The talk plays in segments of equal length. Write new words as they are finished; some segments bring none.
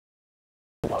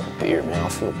About the beer, man. I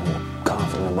feel more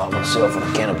confident about myself with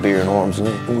a can of beer and arms and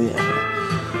Let's kind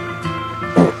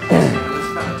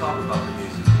of talk about the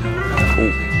music.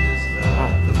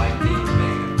 The Mike Dean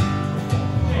Band.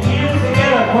 Hands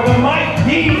together for the Mike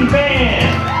Dean Band.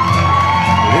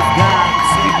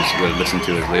 You just would listen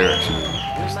to his lyrics,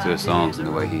 just to his songs and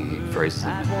the way he phrases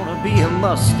them. I wanna be a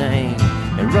Mustang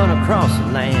and run across the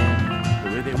land.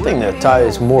 I think that Ty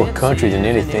is more country than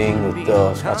anything.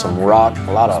 It's got some rock,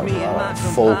 a lot of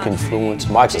folk influence.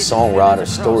 Mike's a songwriter,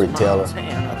 storyteller,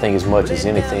 I think as much as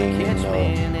anything. And,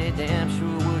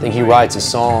 I think he writes a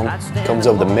song, comes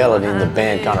up with a melody, and the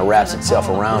band kind of wraps itself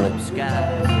around it.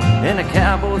 And the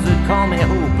cowboys would call me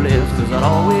hopeless, cause I'd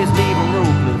always leave them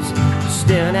ropeless,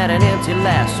 staring at an empty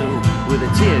lasso with a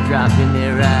teardrop in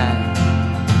their eye.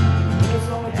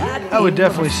 I would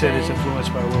definitely say it's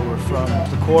influenced by where we're from.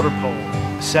 The quarter pole,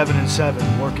 7 and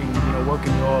 7, working the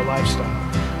oil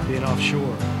lifestyle, being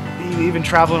offshore, even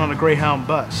traveling on a Greyhound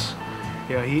bus.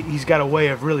 You know, he's got a way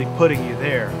of really putting you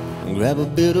there. Grab a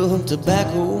bit of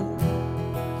tobacco,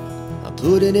 I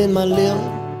put it in my lip.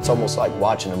 It's almost like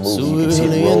watching a movie. So You can see it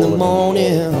early rolling in the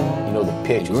morning, you know, the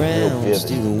picture's real vivid.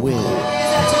 still wet.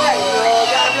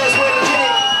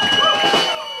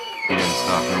 He doesn't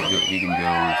stop. He can go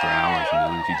on for hours. You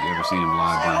know, if you've ever seen him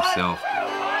live by himself,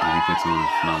 he puts on a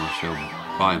phenomenal show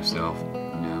by himself.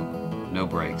 You know, no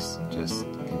breaks, just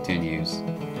continues.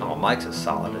 Oh, Mike's as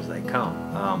solid as they come.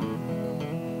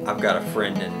 I've got a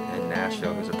friend in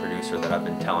Nashville who's a producer that I've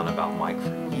been telling about Mike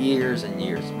for years and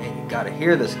years. Man, you gotta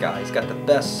hear this guy. He's got the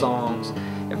best songs.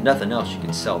 If nothing else, you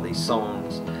can sell these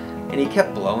songs. And he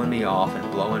kept blowing me off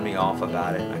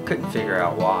about it. And I couldn't figure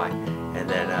out why. And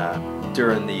then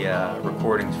during the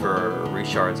recordings for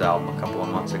Richard's album a couple of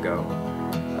months ago,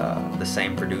 the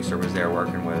same producer was there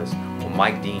working with us. Well,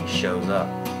 Mike Dean shows up,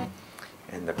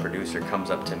 and the producer comes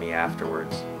up to me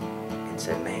afterwards and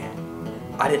said, "Man,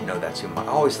 I didn't know that's who I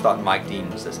always thought Mike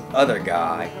Dean was this other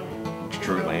guy,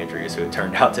 Drew Landry is who it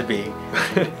turned out to be."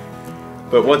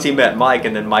 But once he met Mike,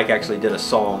 and then Mike actually did a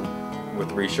song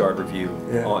with Richard Review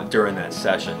during that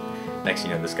session, next thing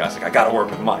you know, this guy's like, "I gotta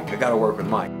work with Mike, I gotta work with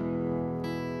Mike."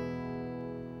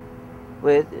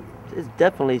 Well, it's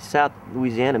definitely South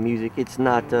Louisiana music. It's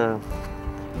not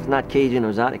Cajun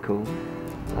or Zydeco.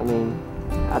 I mean,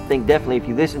 I think definitely if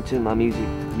you listen to my music,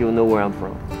 you'll know where I'm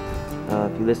from.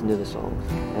 If you listen to the songs,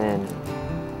 and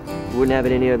we wouldn't have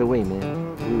it any other way, man.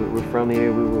 We're from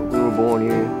here. We were born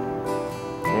here,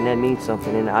 and that means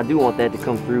something. And I do want that to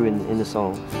come through in the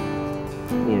songs.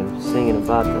 You know, singing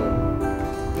about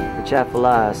the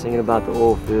Chaffalaya, singing about the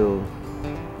oil field,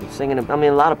 singing. I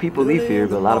mean, a lot of people leave here,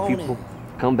 but a lot of people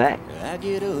come back,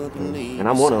 and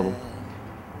I'm one of them.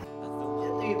 I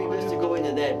think it'd be best to go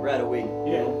into that right away.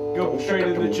 Yeah, go straight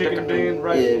into the chicken band,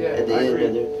 right? Yeah, at the end of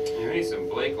there. You need some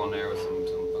Blake on there with some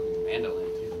fucking mandolin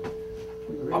too.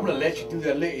 I'm gonna let you do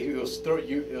that lick. It was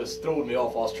throwing me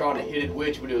off. I was trying to hit it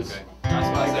which, but it was. Okay. That's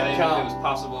why I said if it was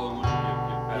possible. I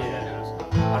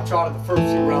tried it the first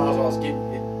few rounds. I was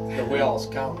getting it the way I was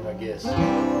counting, I guess.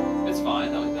 It's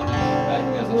fine. I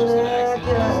guess it's just gonna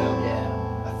accident.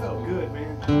 Yeah, I felt good,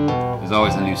 man. There's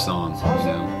always a new song, you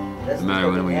know. No matter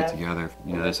when we get together,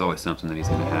 you know, there's always something that he's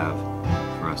gonna have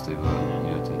for us to, you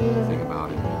know, to think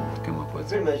about and to come up with.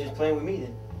 Pretty much just playing with me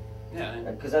then. Yeah.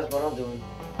 Because that's what I'm doing.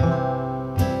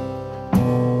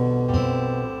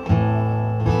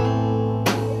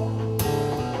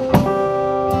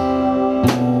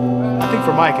 I think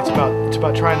for Mike, it's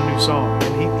about trying a new song,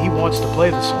 and he wants to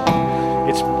play the song.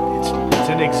 It's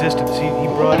in existence. He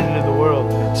brought it into the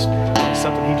world, and it's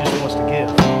something he just wants to give.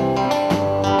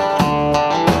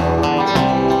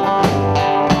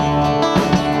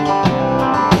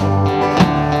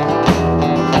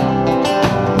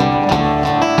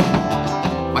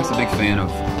 Mike's a big fan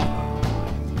of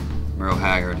Merle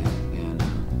Haggard and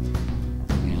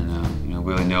you know,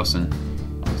 Willie Nelson.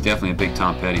 He's definitely a big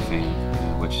Tom Petty fan,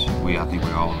 which I think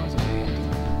we all are as a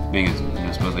band. Being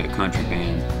supposedly a country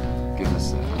band, giving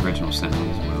us that original sound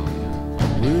as well.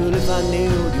 Well, if I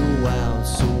nailed you out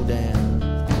so down.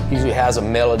 He usually has a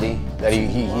melody that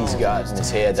he's got in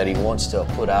his head that he wants to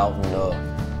put out, and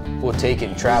we'll take it,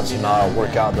 and Travis and I will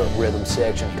work out the rhythm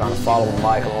section, kind of following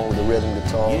Mike along with the rhythm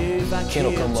guitar. Ken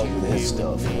will come up with his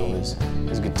stuff, you know,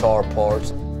 his guitar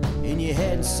parts. And you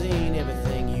hadn't seen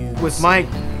everything you With Mike,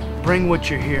 bring what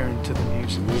you're hearing to the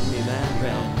music.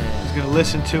 He's going to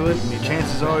listen to it. I mean,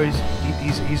 chances are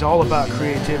he's all about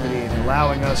creativity and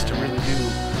allowing us to really do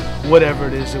whatever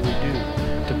it is that we do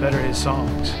to better his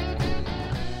songs.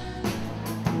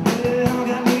 Well,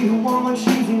 got me a woman,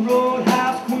 she's a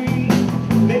roadhouse queen.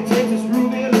 Big Texas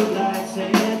ruby look like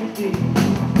Santa Fe. I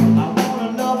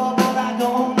wanna love her, but I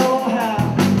don't know how.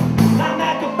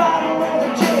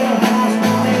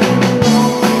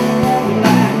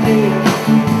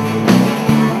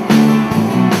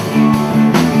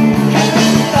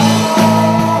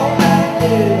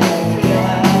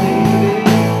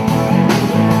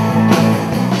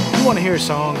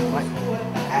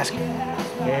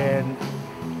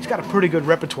 got a pretty good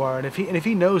repertoire, and if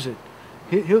he knows it,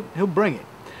 he'll bring it.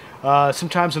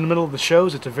 Sometimes in the middle of the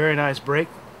shows, it's a very nice break.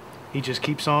 He just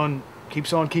keeps on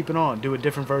keeping on, doing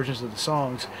different versions of the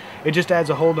songs. It just adds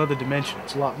a whole other dimension.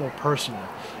 It's a lot more personal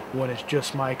when it's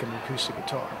just Mike and the acoustic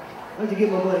guitar. I'd like to get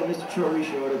my buddy Mr. Troy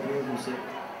Richard up here in a second.